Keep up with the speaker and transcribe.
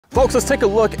Folks, let's take a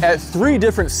look at 3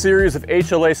 different series of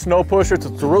HLA snow pushers.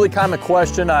 It's a really common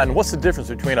question on what's the difference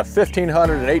between a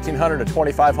 1500, an 1800, a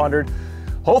 2500.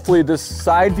 Hopefully this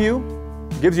side view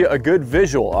gives you a good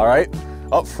visual, all right?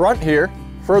 Up front here,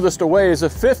 furthest away is a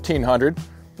 1500,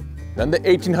 then the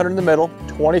 1800 in the middle,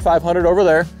 2500 over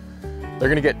there. They're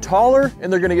gonna get taller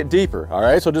and they're gonna get deeper, all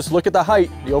right? So just look at the height,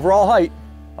 the overall height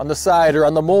on the side or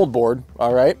on the mold board,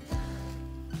 all right?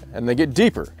 And they get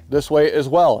deeper this way as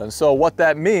well. And so what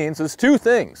that means is 2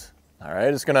 things, all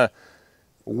right? It's gonna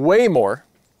weigh more,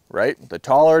 right? The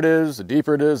taller it is, the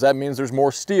deeper it is, that means there's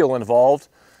more steel involved.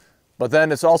 But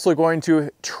then it's also going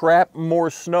to trap more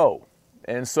snow.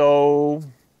 And so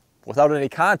without any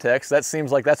context, that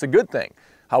seems like that's a good thing.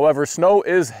 However, snow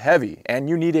is heavy and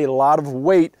you need a lot of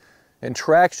weight and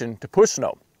traction to push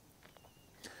snow.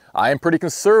 I am pretty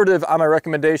conservative on my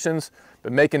recommendations,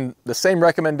 been making the same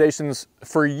recommendations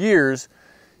for years.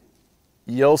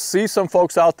 You'll see some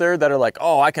folks out there that are like,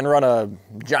 oh, I can run a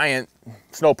giant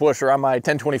snow pusher on my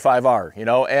 1025R, you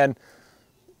know, and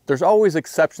there's always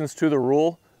exceptions to the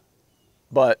rule,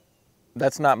 but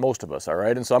that's not most of us, all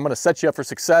right? And so I'm gonna set you up for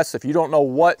success. If you don't know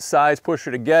what size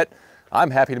pusher to get, I'm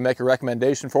happy to make a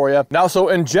recommendation for you. Now, so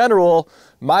in general,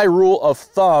 my rule of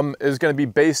thumb is gonna be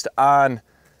based on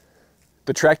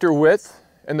the tractor width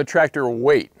and the tractor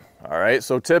weight, all right?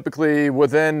 So typically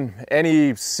within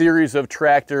any series of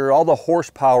tractor, all the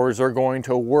horsepowers are going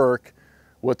to work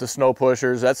with the snow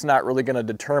pushers. That's not really gonna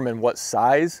determine what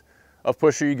size of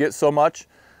pusher you get so much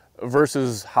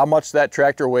versus how much that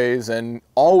tractor weighs. And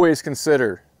always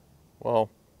consider,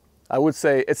 well, I would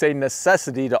say it's a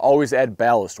necessity to always add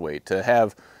ballast weight, to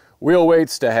have wheel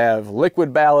weights, to have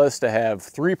liquid ballast, to have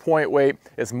 3-point weight,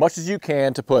 as much as you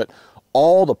can to put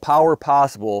all the power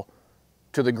possible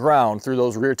to the ground through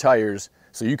those rear tires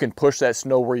so you can push that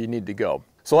snow where you need to go.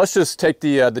 So let's just take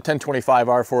the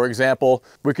 1025R for example.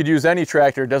 We could use any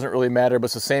tractor, it doesn't really matter, but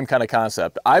it's the same kind of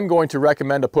concept. I'm going to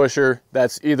recommend a pusher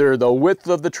that's either the width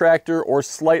of the tractor or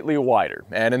slightly wider.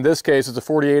 And in this case, it's a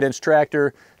 48-inch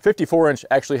tractor. 54-inch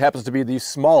actually happens to be the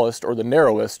smallest or the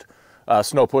narrowest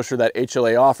snow pusher that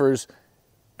HLA offers.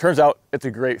 Turns out it's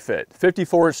a great fit.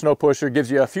 54-inch snow pusher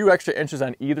gives you a few extra inches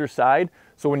on either side.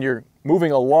 So when you're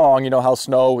moving along, you know how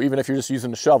snow, even if you're just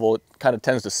using a shovel, it kind of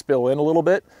tends to spill in a little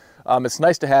bit. It's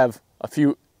nice to have a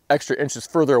few extra inches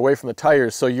further away from the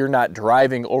tires so you're not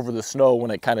driving over the snow when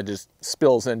it kind of just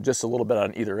spills in just a little bit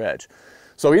on either edge.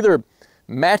 So either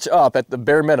match up at the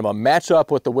bare minimum, match up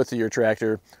with the width of your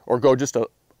tractor, or go just a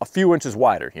few inches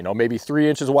wider, you know, maybe 3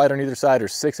 inches wider on either side or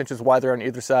 6 inches wider on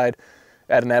either side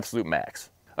at an absolute max.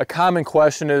 A common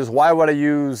question is, why would I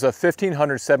use a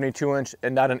 1500 72-inch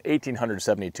and not an 1800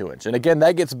 72-inch? And again,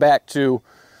 that gets back to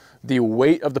the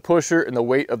weight of the pusher and the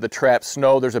weight of the trapped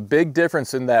snow. There's a big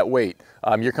difference in that weight.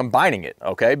 You're combining it,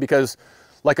 okay? Because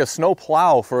like a snow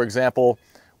plow, for example,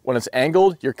 when it's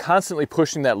angled, you're constantly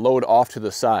pushing that load off to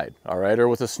the side, all right? Or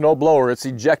with a snow blower, it's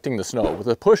ejecting the snow. With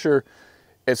a pusher,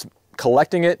 it's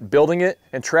collecting it, building it,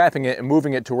 and trapping it and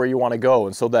moving it to where you want to go.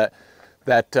 And so that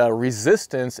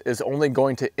resistance is only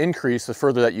going to increase the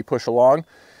further that you push along.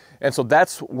 And so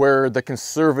that's where the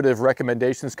conservative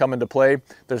recommendations come into play.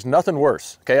 There's nothing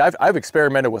worse, okay? I've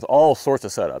experimented with all sorts of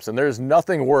setups, and there's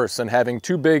nothing worse than having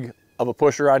too big of a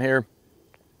pusher on here.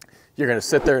 You're gonna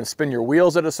sit there and spin your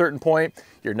wheels at a certain point.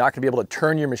 You're not gonna be able to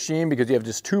turn your machine because you have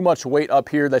just too much weight up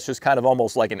here that's just kind of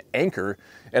almost like an anchor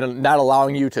and not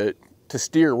allowing you to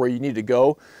steer where you need to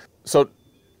go. So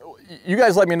you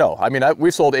guys let me know. I mean,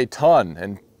 we've sold a ton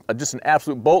and just an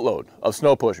absolute boatload of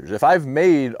snow pushers. If I've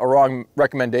made a wrong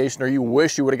recommendation or you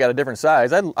wish you would have got a different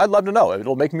size, I'd love to know.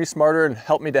 It'll make me smarter and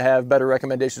help me to have better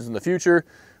recommendations in the future.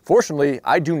 Fortunately,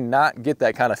 I do not get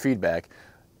that kind of feedback.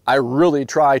 I really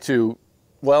try to,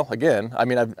 well, again, I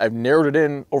mean, I've narrowed it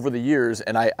in over the years,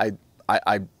 and I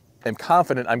am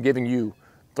confident I'm giving you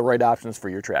the right options for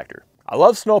your tractor. I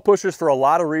love snow pushers for a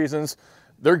lot of reasons.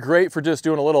 They're great for just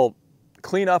doing a little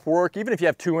cleanup work. Even if you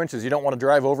have 2 inches, you don't want to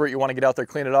drive over it, you want to get out there,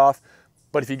 clean it off.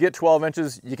 But if you get 12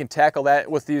 inches, you can tackle that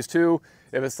with these too.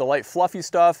 If it's the light fluffy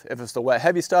stuff, if it's the wet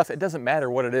heavy stuff, it doesn't matter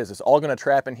what it is. It's all going to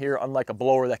trap in here, unlike a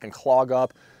blower that can clog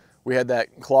up. We had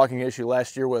that clogging issue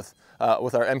last year with our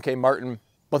MK Martin,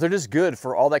 but they're just good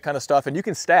for all that kind of stuff. And you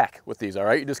can stack with these, all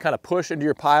right? You just kind of push into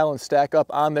your pile and stack up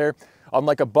on there.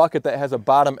 Unlike a bucket that has a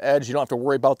bottom edge, you don't have to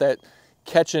worry about that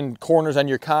catching corners on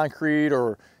your concrete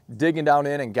or digging down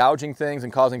in and gouging things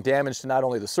and causing damage to not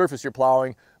only the surface you're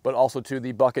plowing, but also to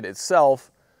the bucket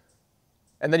itself.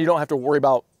 And then you don't have to worry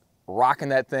about rocking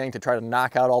that thing to try to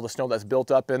knock out all the snow that's built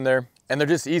up in there. And they're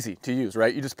just easy to use,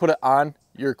 right? You just put it on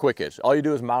your quick hitch. All you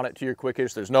do is mount it to your quick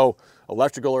hitch. There's no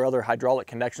electrical or other hydraulic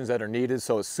connections that are needed,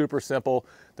 so it's super simple.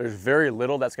 There's very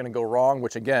little that's gonna go wrong,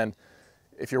 which again,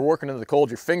 if you're working in the cold,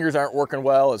 your fingers aren't working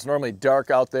well, it's normally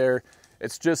dark out there,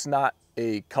 it's just not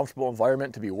a comfortable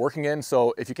environment to be working in.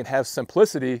 So if you can have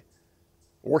simplicity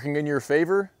working in your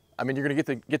favor, I mean, you're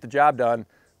gonna get the job done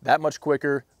that much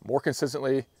quicker, more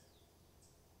consistently,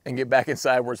 and get back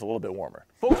inside where it's a little bit warmer.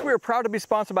 Folks, we are proud to be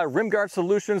sponsored by Rimguard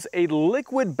Solutions, a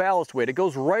liquid ballast weight. It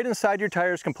goes right inside your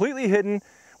tires, completely hidden.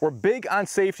 We're big on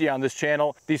safety on this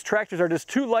channel. These tractors are just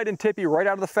too light and tippy right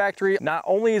out of the factory. Not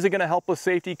only is it gonna help with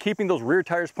safety, keeping those rear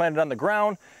tires planted on the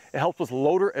ground, it helps with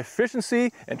loader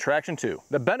efficiency and traction too.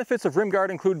 The benefits of Rimguard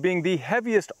include being the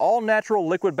heaviest all-natural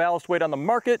liquid ballast weight on the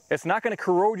market. It's not gonna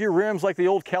corrode your rims like the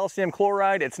old calcium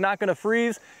chloride. It's not gonna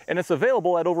freeze, and it's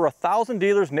available at over 1,000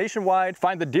 dealers nationwide.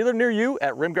 Find the dealer near you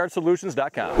at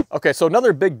rimguardsolutions.com. Okay, so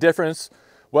another big difference,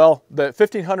 well, the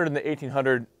 1500 and the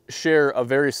 1800 share a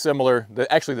very similar,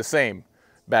 actually the same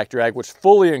back drag, which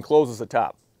fully encloses the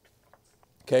top.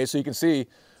 Okay, so you can see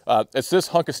it's this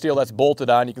hunk of steel that's bolted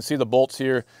on. You can see the bolts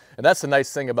here, and that's the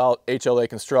nice thing about HLA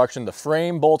construction. The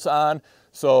frame bolts on,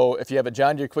 so if you have a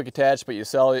John Deere quick attach, but you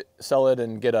sell it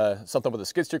and get something with a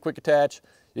skid steer quick attach,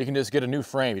 you can just get a new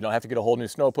frame. You don't have to get a whole new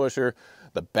snow pusher.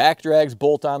 The back drags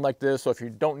bolt on like this, so if you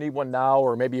don't need one now,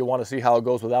 or maybe you want to see how it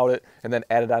goes without it and then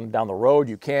add it on down the road,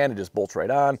 you can. It just bolts right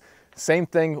on. Same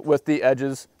thing with the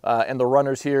edges and the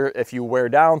runners here. If you wear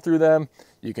down through them,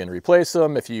 you can replace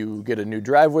them. If you get a new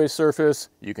driveway surface,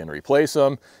 you can replace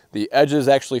them. The edges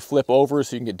actually flip over,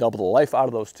 so you can get double the life out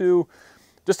of those too.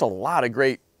 Just a lot of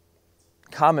great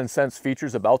common sense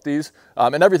features about these,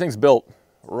 and everything's built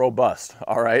robust,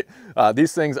 all right?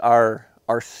 These things are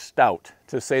stout,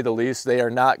 to say the least. They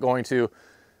are not going to,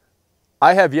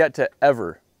 I have yet to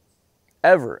ever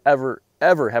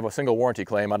have a single warranty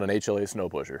claim on an HLA snow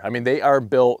pusher. I mean, they are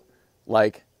built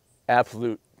like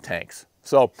absolute tanks.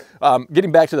 So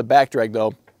getting back to the back drag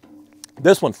though,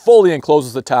 this one fully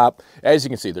encloses the top. As you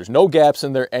can see, there's no gaps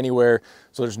in there anywhere,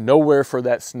 so there's nowhere for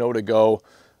that snow to go.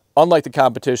 Unlike the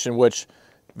competition, which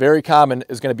very common,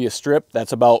 is going to be a strip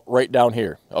that's about right down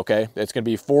here, okay? It's going to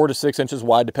be 4 to 6 inches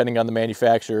wide depending on the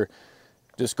manufacturer,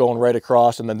 just going right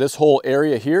across. And then this whole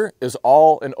area here is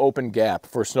all an open gap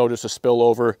for snow just to spill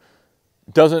over.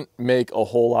 Doesn't make a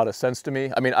whole lot of sense to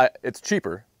me. I mean, it's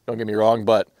cheaper, don't get me wrong,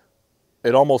 but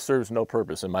it almost serves no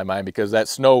purpose in my mind, because that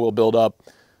snow will build up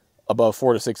above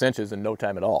 4 to 6 inches in no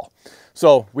time at all.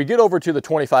 So we get over to the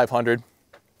 2500,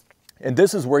 and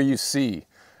this is where you see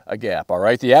a gap, all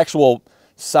right? The actual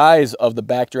size of the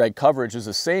back drag coverage is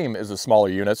the same as the smaller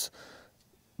units,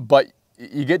 but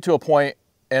you get to a point,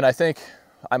 and I think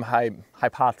I'm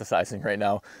hypothesizing right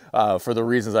now for the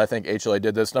reasons I think HLA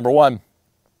did this. Number one,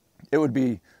 it would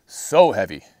be so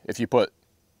heavy if you put,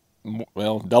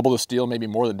 well, double the steel, maybe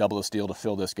more than double the steel to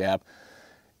fill this gap.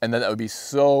 And then that would be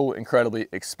so incredibly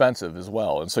expensive as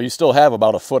well. And so you still have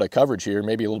about a foot of coverage here,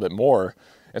 maybe a little bit more.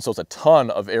 And so it's a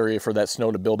ton of area for that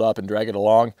snow to build up and drag it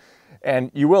along.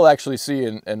 And you will actually see,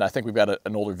 and I think we've got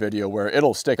an older video where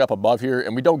it'll stick up above here,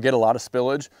 and we don't get a lot of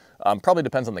spillage. Probably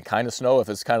depends on the kind of snow. If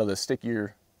it's kind of the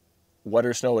stickier,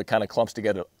 wetter snow, it kind of clumps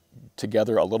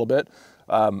together a little bit.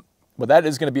 But that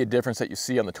is going to be a difference that you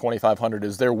see on the 2500,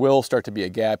 is there will start to be a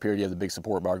gap here. You have the big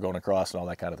support bar going across and all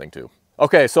that kind of thing too.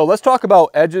 Okay, so let's talk about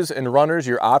edges and runners,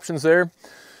 your options there.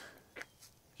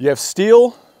 You have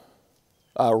steel,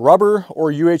 rubber,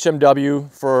 or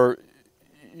UHMW for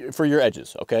your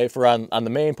edges, okay? For on the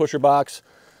main pusher box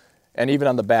and even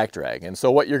on the back drag. And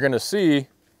so what you're going to see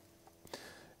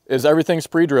is everything's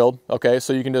pre-drilled, okay?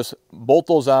 So you can just bolt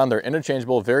those on. They're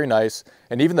interchangeable, very nice.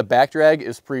 And even the back drag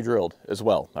is pre-drilled as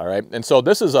well, all right? And so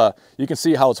this is you can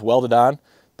see how it's welded on.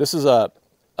 This is a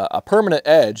permanent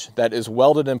edge that is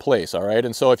welded in place, all right?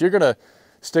 And so if you're gonna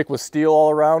stick with steel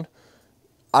all around,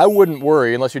 I wouldn't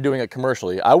worry, unless you're doing it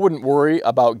commercially, I wouldn't worry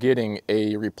about getting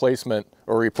a replacement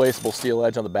or replaceable steel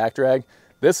edge on the back drag.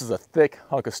 This is a thick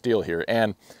hunk of steel here,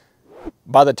 and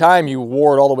by the time you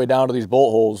wore it all the way down to these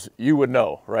bolt holes, you would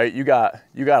know, right? You got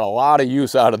a lot of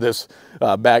use out of this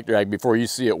back drag before you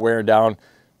see it wearing down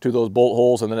to those bolt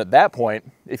holes. And then at that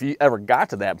point, if you ever got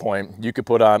to that point, you could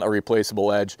put on a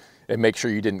replaceable edge and make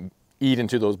sure you didn't eat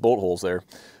into those bolt holes there.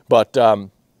 But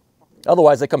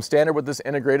otherwise, they come standard with this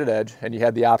integrated edge, and you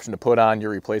have the option to put on your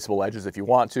replaceable edges if you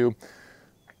want to.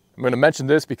 I'm going to mention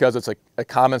this because it's a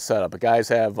common setup. If guys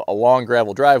have a long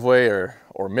gravel driveway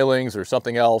or millings or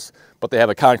something else, but they have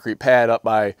a concrete pad up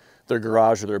by their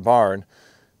garage or their barn,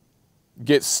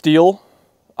 get steel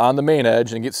on the main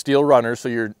edge and get steel runners, so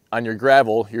you're on your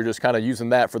gravel, you're just kind of using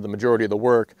that for the majority of the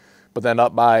work. But then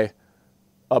up by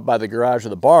the garage or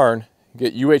the barn,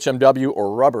 get UHMW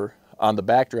or rubber on the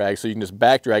back drag, so you can just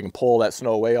back drag and pull that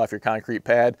snow away off your concrete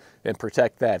pad and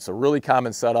protect that. It's a really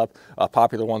common setup, a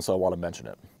popular one, so I want to mention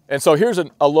it. And so here's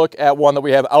a look at one that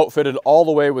we have outfitted all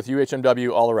the way with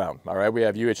UHMW all around. All right, we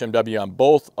have UHMW on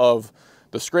both of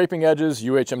the scraping edges,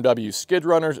 UHMW skid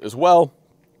runners as well.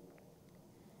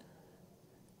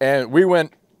 And we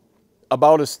went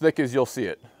about as thick as you'll see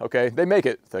it, okay? They make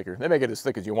it thicker. They make it as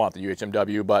thick as you want, the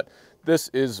UHMW, but this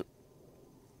is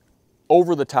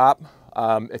over the top.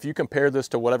 If you compare this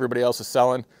to what everybody else is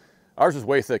selling, ours is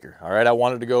way thicker, all right? I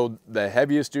wanted to go the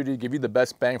heaviest duty, give you the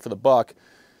best bang for the buck,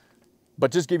 but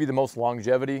just give you the most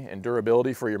longevity and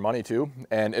durability for your money too.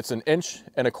 And it's 1.25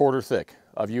 inches thick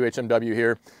of UHMW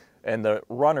here, and the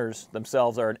runners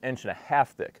themselves are 1.5 inches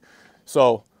thick.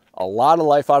 So a lot of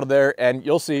life out of there, and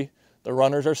you'll see the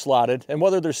runners are slotted, and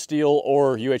whether they're steel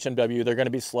or UHMW, they're gonna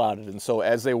be slotted. And so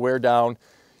as they wear down,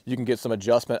 you can get some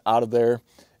adjustment out of there.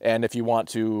 And if you want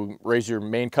to raise your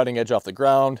main cutting edge off the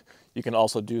ground, you can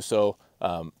also do so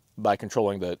by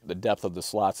controlling the depth of the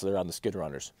slots that are on the skid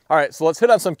runners. All right, so let's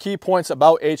hit on some key points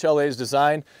about HLA's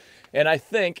design. And I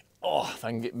think, if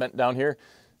I can get bent down here,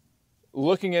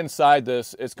 looking inside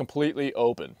this, it's completely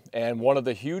open. And one of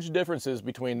the huge differences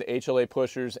between the HLA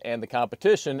pushers and the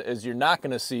competition is you're not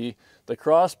gonna see the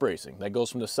cross bracing that goes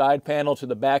from the side panel to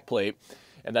the back plate.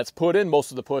 And that's put in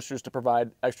most of the pushers to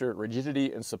provide extra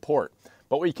rigidity and support.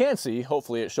 But what you can see,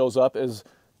 hopefully it shows up, is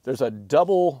there's a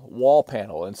double wall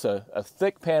panel. It's a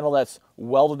thick panel that's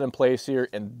welded in place here,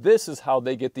 and this is how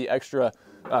they get the extra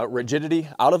rigidity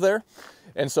out of there.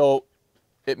 And so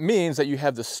it means that you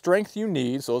have the strength you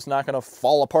need, so it's not gonna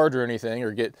fall apart or anything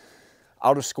or get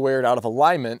out of squared, out of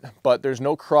alignment, but there's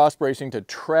no cross bracing to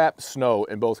trap snow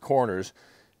in both corners.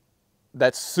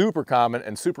 That's super common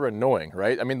and super annoying,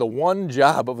 right? I mean, the one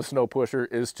job of a snow pusher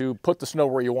is to put the snow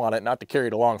where you want it, not to carry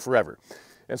it along forever.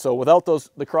 And so without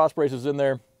the cross braces in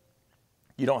there,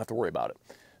 you don't have to worry about it.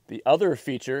 The other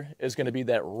feature is gonna be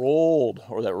that rolled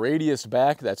or that radius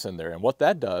back that's in there. And what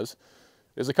that does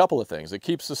is a couple of things. It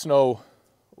keeps the snow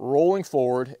rolling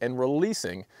forward and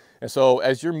releasing. And so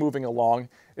as you're moving along,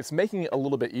 it's making it a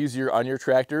little bit easier on your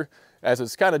tractor as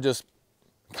it's kind of just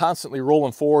constantly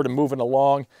rolling forward and moving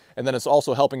along, and then it's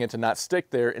also helping it to not stick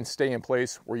there and stay in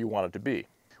place where you want it to be.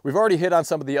 We've already hit on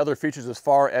some of the other features as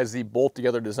far as the bolt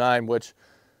together design, which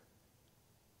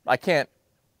I can't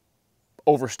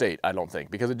overstate, I don't think,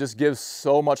 because it just gives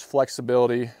so much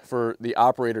flexibility for the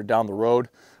operator down the road.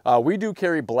 We do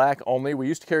carry black only. We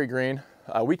used to carry green.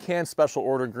 We can special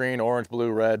order green, orange,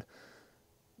 blue, red,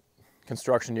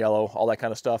 construction yellow, all that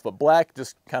kind of stuff, but black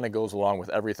just kind of goes along with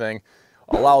everything.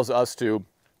 Allows us to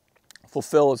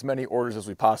fulfill as many orders as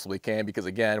we possibly can, because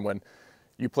again, when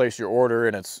you place your order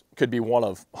and could be one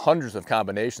of hundreds of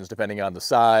combinations depending on the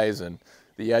size and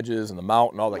the edges and the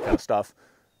mount and all that kind of stuff,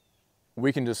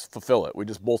 we can just fulfill it. We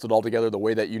just bolt it all together the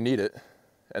way that you need it,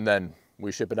 and then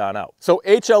we ship it on out. So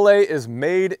HLA is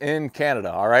made in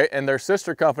Canada, all right? And their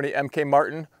sister company, MK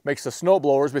Martin, makes the snow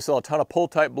blowers. We sell a ton of pull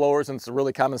type blowers, and it's a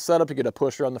really common setup. You get a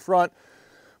pusher on the front,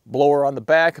 blower on the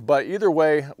back, but either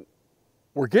way,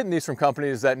 we're getting these from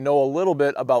companies that know a little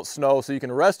bit about snow, so you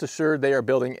can rest assured they are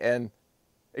building an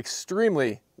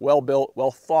extremely well-built,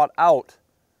 well-thought-out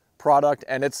product.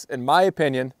 And it's, in my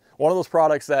opinion, one of those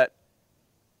products that,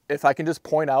 if I can just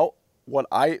point out what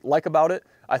I like about it,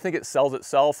 I think it sells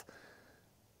itself.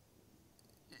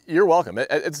 You're welcome.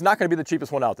 It's not going to be the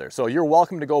cheapest one out there. So you're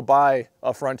welcome to go buy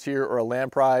a Frontier or a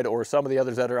Land Pride or some of the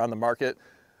others that are on the market.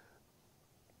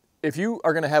 If you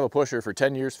are going to have a pusher for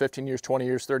 10 years, 15 years, 20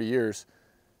 years, 30 years,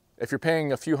 if you're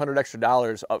paying a few $100 extra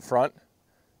up front,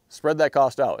 spread that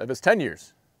cost out. If it's 10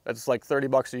 years, that's like 30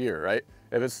 bucks a year, right?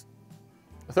 If it's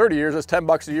 30 years, that's 10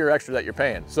 bucks a year extra that you're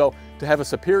paying. So to have a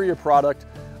superior product,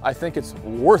 I think it's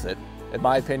worth it, in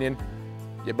my opinion.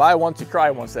 You buy once, you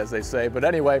cry once, as they say. But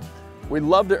anyway, we'd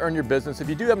love to earn your business. If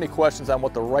you do have any questions on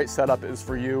what the right setup is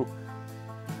for you,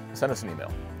 send us an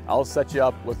email. I'll set you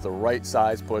up with the right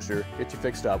size pusher, get you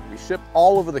fixed up. We ship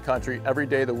all over the country every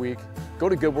day of the week. Go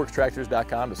to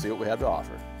goodworkstractors.com to see what we have to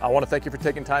offer. I want to thank you for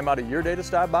taking time out of your day to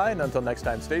stop by, and until next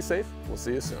time, stay safe. We'll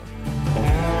see you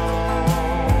soon.